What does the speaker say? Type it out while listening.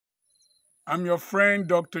I'm your friend,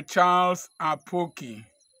 Dr. Charles Apoki.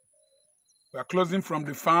 We are closing from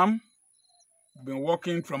the farm. We've been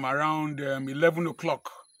working from around 11 o'clock.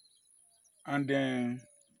 And then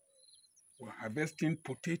we're harvesting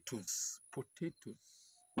potatoes.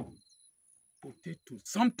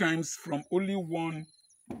 Sometimes from only one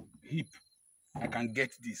heap, I can get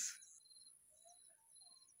this.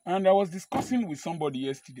 And I was discussing with somebody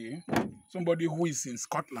yesterday, somebody who is in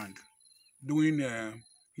Scotland, doing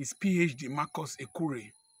his PhD, Marcus Ekure.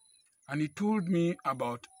 And he told me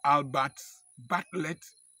about Albert Bartlett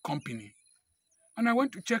Company. And I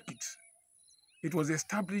went to check it. It was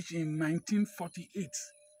established in 1948.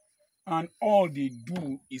 And all they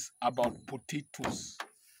do is about potatoes.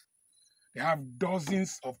 They have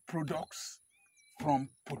dozens of products from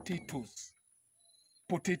potatoes.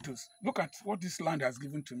 Look at what this land has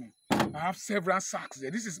given to me. I have several sacks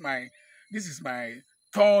there. This is my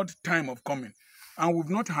third time of coming. And we've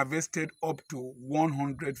not harvested up to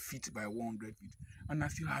 100 feet by 100 feet. And I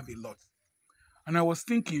still have a lot. And I was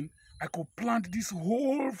thinking I could plant this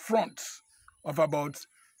whole front of about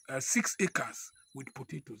 6 acres with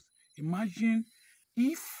potatoes. Imagine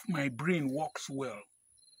if my brain works well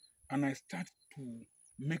and I start to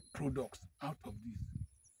make products out of this.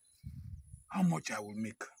 How much I will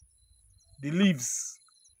make. The leaves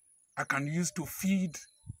I can use to feed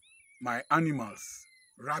my animals,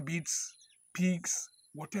 rabbits, pigs,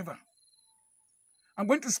 whatever. I'm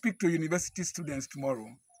going to speak to university students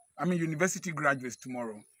tomorrow. University graduates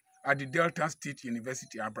tomorrow at the Delta State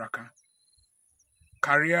University, Abraka.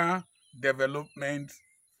 Career development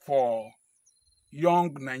for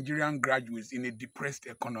young Nigerian graduates in a depressed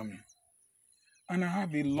economy. And I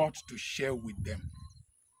have a lot to share with them.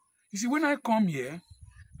 You see, when I come here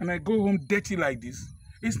and I go home dirty like this,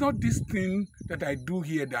 it's not this thing that I do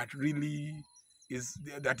here that really is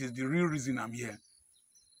the real reason I'm here.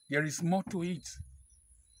 There is more to it.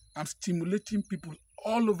 I'm stimulating people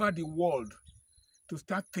all over the world to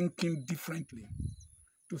start thinking differently,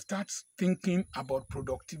 to start thinking about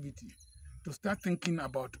productivity, to start thinking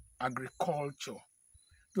about agriculture,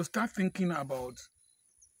 to start thinking about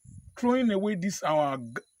throwing away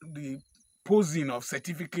the posing of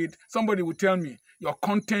certificate. Somebody will tell me your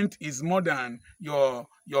content is more than your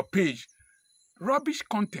page. Rubbish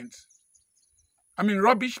content.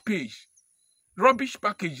 Rubbish page. Rubbish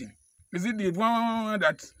packaging. Is it the one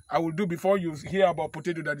that I will do before you hear about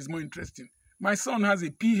potato that is more interesting? My son has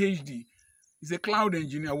a PhD. He's a cloud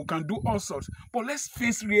engineer who can do all sorts. But let's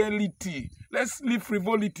face reality. Let's leave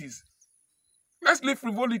frivolities. Let's leave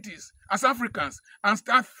frivolities as Africans and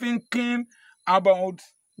start thinking about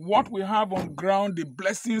what we have on ground, the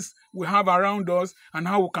blessings we have around us, and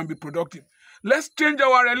how we can be productive. Let's change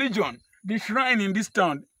our religion. The shrine in this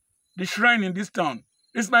town.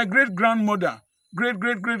 It's my great-grandmother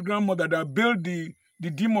that built the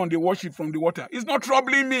demon they worship from the water. It's not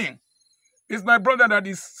troubling me. It's my brother that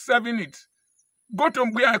is serving it. Go to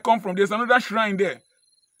where I come from. There's another shrine there.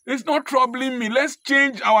 It's not troubling me. Let's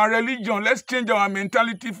change our religion. Let's change our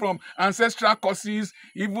mentality from ancestral curses,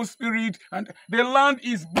 evil spirit, and the land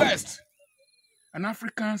is blessed. And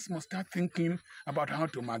Africans must start thinking about how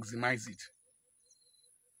to maximize it.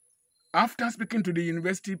 After speaking to the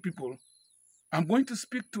university people, I'm going to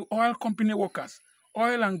speak to oil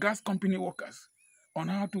and gas company workers on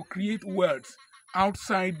how to create wealth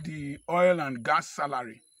outside the oil and gas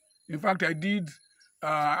salary. In fact, I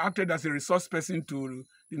acted as a resource person to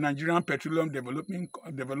the Nigerian Petroleum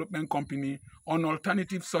Development Company on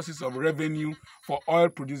alternative sources of revenue for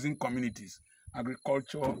oil-producing communities.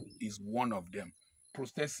 Agriculture is one of them.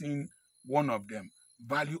 Processing, one of them.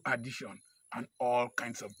 Value addition, and all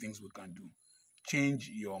kinds of things we can do. Change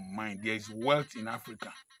your mind. There is wealth in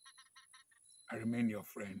Africa. I remain your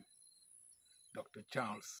friend, Dr.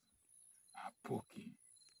 Charles Apoki.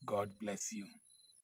 God bless you.